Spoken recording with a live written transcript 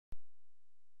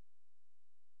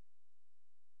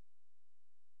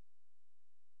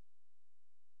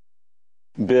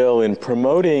Bill, in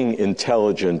promoting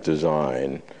intelligent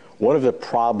design, one of the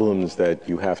problems that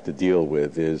you have to deal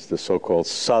with is the so-called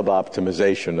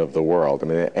sub-optimization of the world. I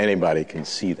mean, anybody can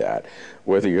see that.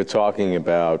 Whether you're talking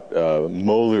about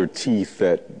molar teeth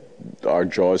that our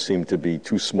jaws seem to be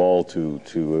too small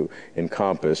to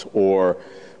encompass, or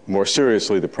more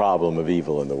seriously, the problem of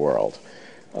evil in the world.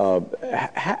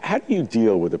 How do you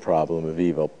deal with the problem of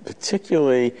evil,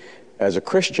 particularly as a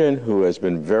Christian who has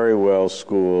been very well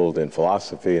schooled in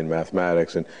philosophy and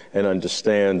mathematics and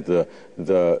understand the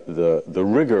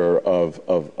rigor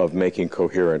of making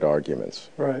coherent arguments?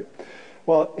 Right.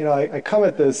 Well, I come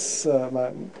at this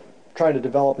trying to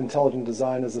develop intelligent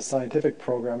design as a scientific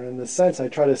program, and in this sense, I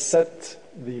try to set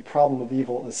the problem of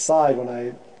evil aside when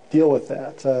I deal with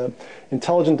that.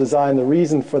 Intelligent design, the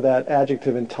reason for that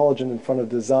adjective intelligent in front of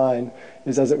design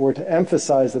is, as it were, to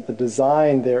emphasize that the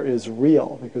design there is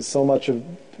real, because so much of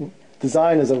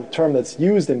design is a term that's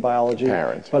used in biology,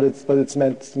 but it's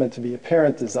meant to be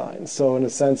apparent design. So in a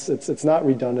sense, it's not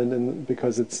redundant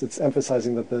because it's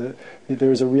emphasizing that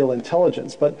there is a real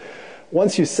intelligence. But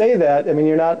once you say that, I mean,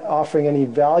 you're not offering any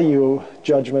value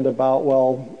judgment about,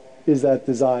 well, is that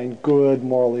design good,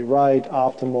 morally right,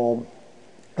 optimal?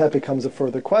 That becomes a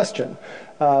further question.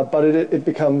 But it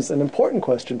becomes an important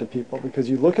question to people, because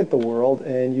you look at the world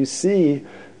and you see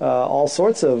all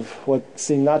sorts of what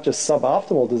seem not just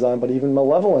suboptimal design, but even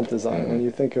malevolent design. When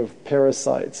you think of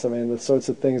parasites, I mean, the sorts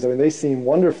of things, I mean, they seem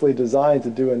wonderfully designed to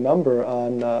do a number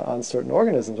on certain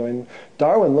organisms. I mean,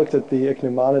 Darwin looked at the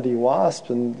ichneumonidae wasp,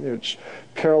 which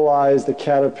paralyzed the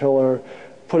caterpillar,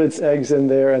 put its eggs in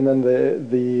there, and then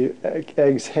the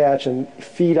eggs hatch and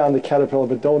feed on the caterpillar,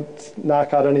 but don't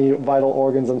knock out any vital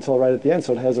organs until right at the end,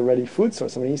 so it has a ready food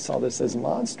source. I mean, he saw this as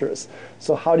monstrous.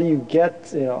 So how do you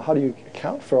how do you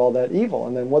account for all that evil?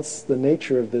 And then what's the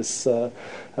nature of this,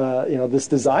 this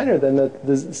designer then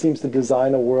that seems to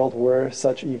design a world where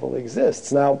such evil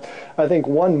exists? Now, I think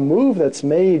one move that's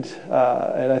made,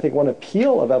 and I think one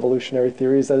appeal of evolutionary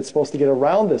theory is that it's supposed to get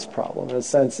around this problem. In a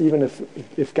sense, even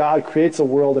if God creates a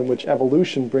world in which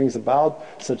evolution brings about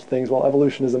such things, well,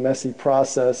 evolution is a messy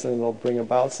process and it'll bring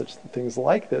about such things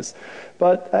like this.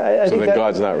 But I think that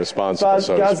God's not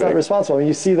responsible, God's not responsible. I mean,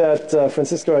 you see that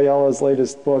Francisco Ayala's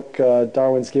latest book,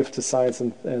 Darwin's Gift to Science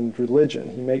and Religion,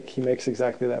 he makes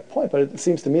exactly that point. But it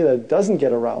seems to me that it doesn't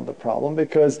get around the problem,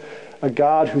 because a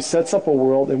God who sets up a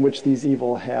world in which these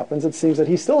evil happens, it seems that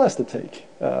he still has to take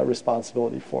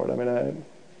responsibility for it. I mean,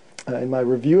 in my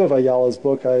review of Ayala's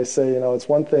book, I say, it's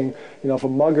one thing, if a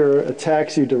mugger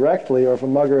attacks you directly, or if a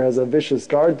mugger has a vicious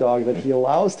guard dog that he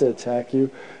allows to attack you,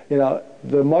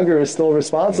 the mugger is still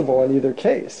responsible in either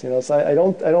case. So I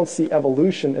don't see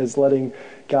evolution as letting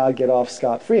God get off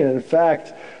scot-free. And in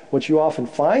fact, what you often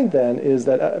find then is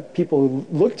that people who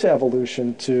look to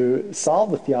evolution to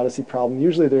solve the theodicy problem,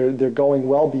 usually they're going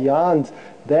well beyond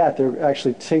that. They're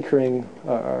actually tinkering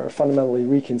or fundamentally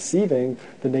reconceiving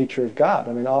the nature of God.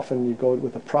 I mean, often you go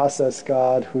with a process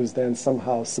God who's then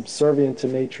somehow subservient to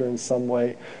nature in some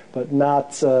way, but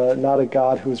not a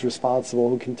God who's responsible,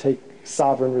 who can take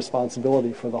sovereign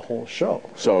responsibility for the whole show.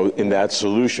 So in that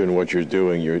solution, what you're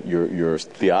doing, your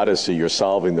theodicy, you're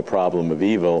solving the problem of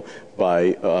evil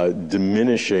by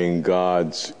diminishing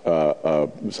God's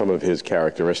some of his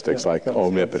characteristics, like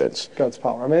omnipotence. God's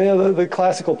power. I mean, the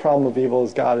classical problem of evil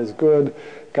is God is good,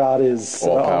 God is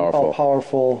all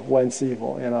powerful, whence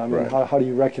evil. I mean, right. How do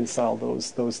you reconcile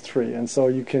those three? And so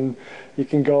you can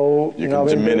go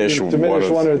diminish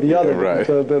one or the other. Right.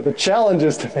 The challenge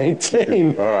is to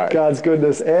maintain God's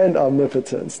goodness and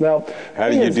omnipotence. Now, how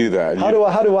do you do that? How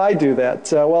do I do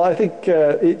that? Well, I think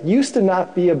it used to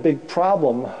not be a big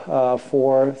problem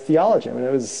for theology. I mean,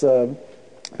 it was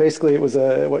basically it was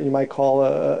what you might call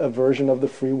a version of the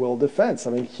free will defense. I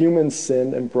mean, humans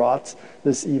sinned and brought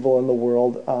this evil in the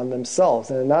world on themselves,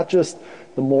 and not just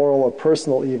the moral or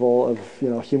personal evil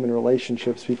of human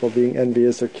relationships, people being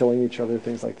envious or killing each other,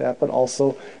 things like that, but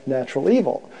also natural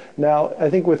evil. Now,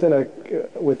 I think within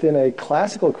a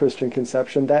classical Christian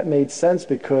conception, that made sense,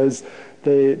 because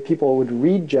people would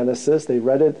read Genesis, they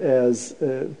read it as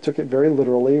took it very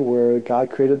literally, where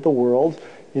God created the world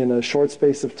in a short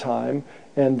space of time,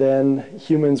 and then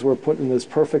humans were put in this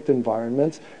perfect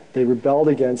environment. They rebelled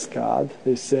against God,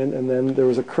 they sinned, and then there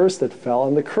was a curse that fell.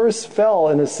 And the curse fell,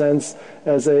 in a sense,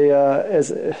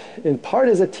 in part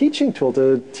as a teaching tool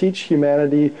to teach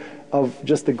humanity of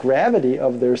just the gravity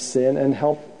of their sin and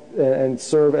help and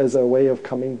serve as a way of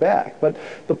coming back. But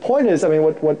the point is, I mean,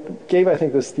 what gave, I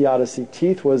think, this theodicy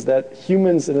teeth was that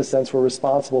humans, in a sense, were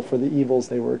responsible for the evils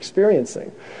they were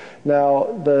experiencing. Now,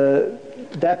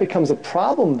 that becomes a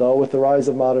problem, though, with the rise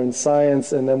of modern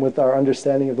science, and then with our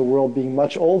understanding of the world being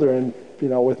much older, and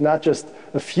with not just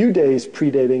a few days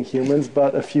predating humans,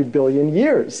 but a few billion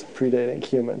years predating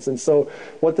humans. And so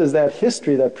what does that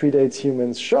history that predates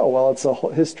humans show? Well, it's a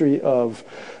history of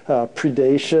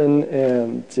predation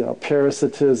and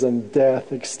parasitism,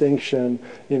 death, extinction,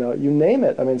 you name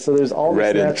it. I mean, so there's all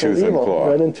this natural evil,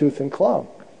 red in tooth and claw.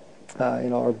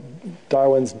 Or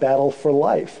Darwin's battle for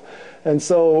life. And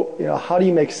so, how do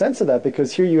you make sense of that?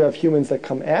 Because here you have humans that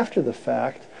come after the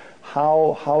fact.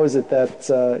 How is it that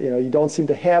you don't seem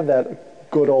to have that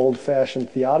good old-fashioned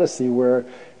theodicy where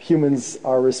humans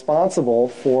are responsible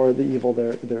for the evil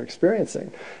they're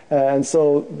experiencing? And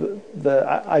so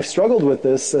I've struggled with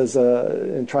this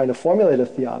in trying to formulate a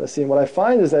theodicy. And what I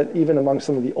find is that even among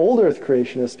some of the old Earth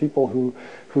creationists, people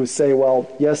who say, well,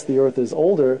 yes, the Earth is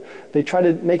older, they try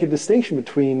to make a distinction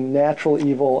between natural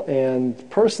evil and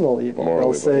personal evil.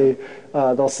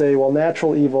 They'll say, well,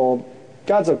 natural evil,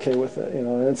 God's okay with it,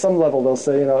 and at some level they'll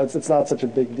say, it's not such a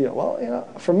big deal. Well,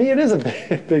 for me it is a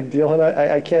big deal, and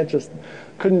I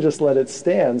couldn't just let it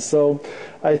stand. So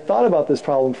I thought about this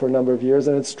problem for a number of years,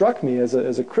 and it struck me as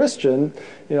a Christian,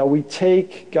 we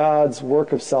take God's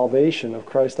work of salvation of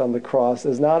Christ on the cross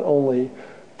as not only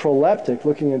proleptic,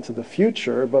 looking into the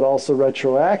future, but also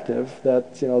retroactive,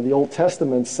 that the Old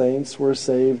Testament saints were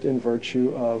saved in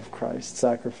virtue of Christ's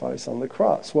sacrifice on the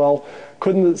cross. Well,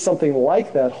 couldn't something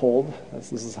like that hold,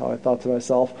 this is how I thought to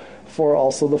myself, for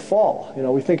also the fall?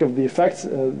 We think of the effects,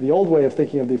 the old way of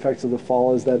thinking of the effects of the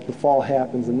fall is that the fall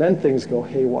happens and then things go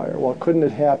haywire. Well, couldn't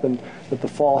it happen that the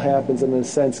fall happens and in a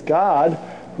sense God,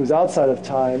 who's outside of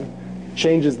time,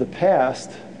 changes the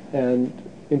past and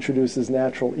introduces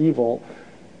natural evil,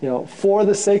 for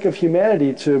the sake of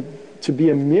humanity to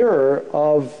be a mirror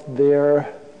of the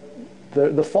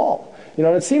fall. And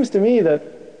it seems to me that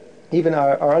even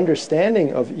our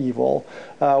understanding of evil,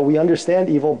 we understand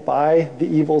evil by the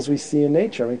evils we see in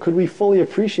nature. I mean, could we fully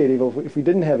appreciate evil if we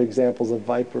didn't have examples of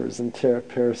vipers and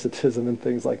parasitism and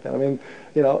things like that? I mean,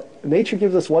 nature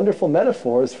gives us wonderful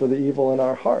metaphors for the evil in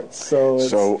our hearts.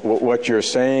 So what you're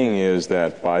saying is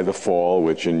that by the fall,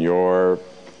 which in your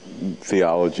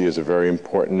theology is a very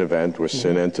important event where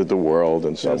sin entered the world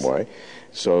in some way,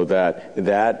 so that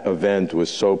event was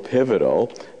so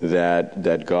pivotal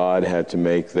that God had to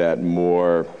make that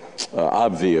more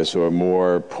obvious or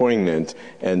more poignant,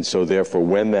 and so therefore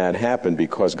when that happened,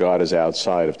 because God is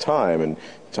outside of time and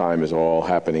time is all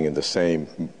happening in the same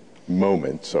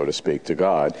moment, so to speak, to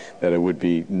God, that it would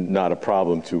be not a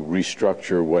problem to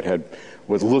restructure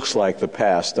what looks like the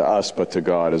past to us, but to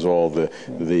God is all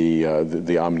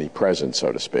the omnipresent,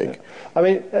 so to speak. Yeah. I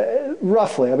mean,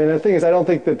 roughly. I mean, the thing is, I don't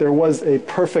think that there was a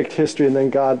perfect history and then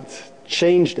God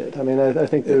changed it. I mean, I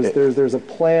think there's a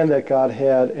plan that God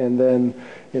had, and then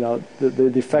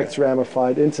the effects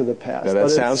ramified into the past. Now that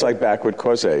sounds like backward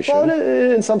causation. Well,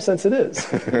 in some sense, it is.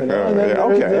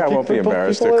 I won't be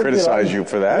embarrassed to criticize you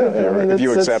for that if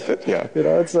you accept it. Yeah,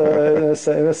 it's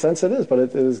in a sense it is, but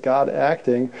it is God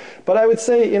acting. But I would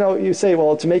say, you say,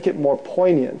 well, to make it more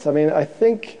poignant. I mean, I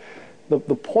think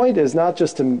the point is not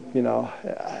just to,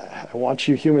 I want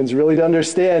you humans really to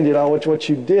understand, what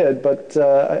you did, but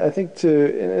I think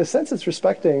in a sense, it's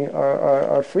respecting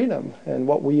our freedom and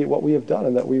what we have done,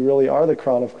 and that we really are the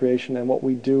crown of creation, and what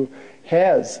we do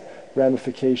has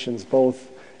ramifications both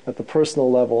at the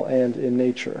personal level and in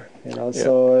nature.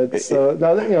 So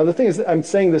now the thing is, I'm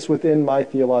saying this within my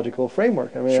theological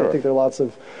framework. I mean, sure. I think there are lots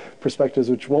of perspectives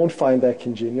which won't find that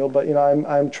congenial, but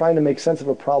I'm trying to make sense of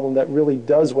a problem that really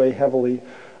does weigh heavily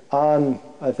on,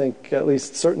 I think, at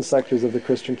least certain sectors of the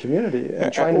Christian community,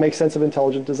 and trying to make sense of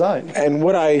intelligent design. And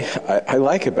what I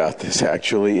like about this,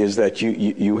 actually, is that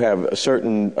you have a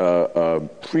certain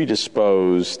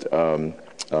predisposed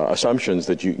assumptions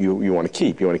that you want to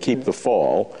keep. You want to keep the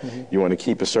fall. You want to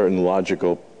keep a certain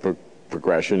logical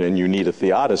progression, and you need a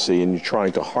theodicy, and you're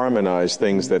trying to harmonize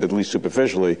things that at least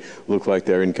superficially look like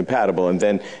they're incompatible, and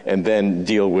then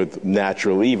deal with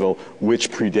natural evil,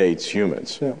 which predates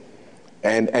humans. Yeah.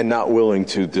 And not willing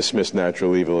to dismiss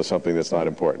natural evil as something that's not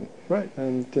important. Right,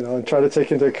 and and try to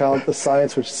take into account the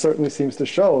science, which certainly seems to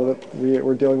show that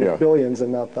we're dealing with billions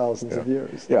and not thousands of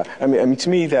years. Yeah, I mean, to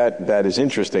me that is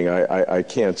interesting. I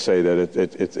can't say that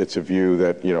it's a view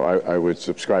that I would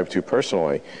subscribe to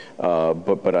personally,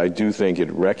 but I do think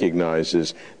it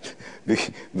recognizes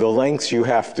the lengths you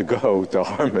have to go to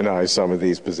harmonize some of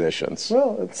these positions.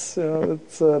 Well,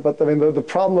 but I mean the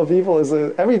problem of evil is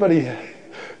that everybody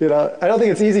You know, I don't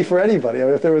think it's easy for anybody. I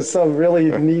mean, if there was some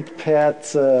really neat,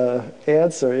 pat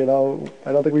answer, you know,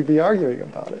 I don't think we'd be arguing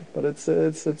about it. But it's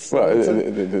a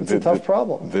tough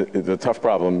problem. The tough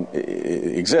problem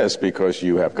exists because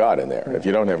you have God in there. Yeah. If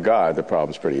you don't have God, the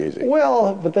problem's pretty easy.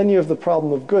 Well, but then you have the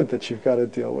problem of good that you've got to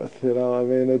deal with. You know, I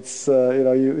mean, it's you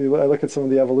know, I look at some of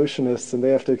the evolutionists and they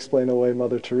have to explain away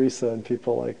Mother Teresa and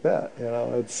people like that. You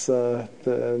know, it's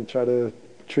and try to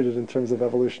treat it in terms of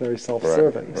evolutionary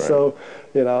self-serving. Right. So,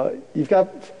 you know,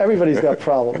 everybody's got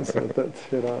problems with it.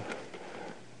 You know.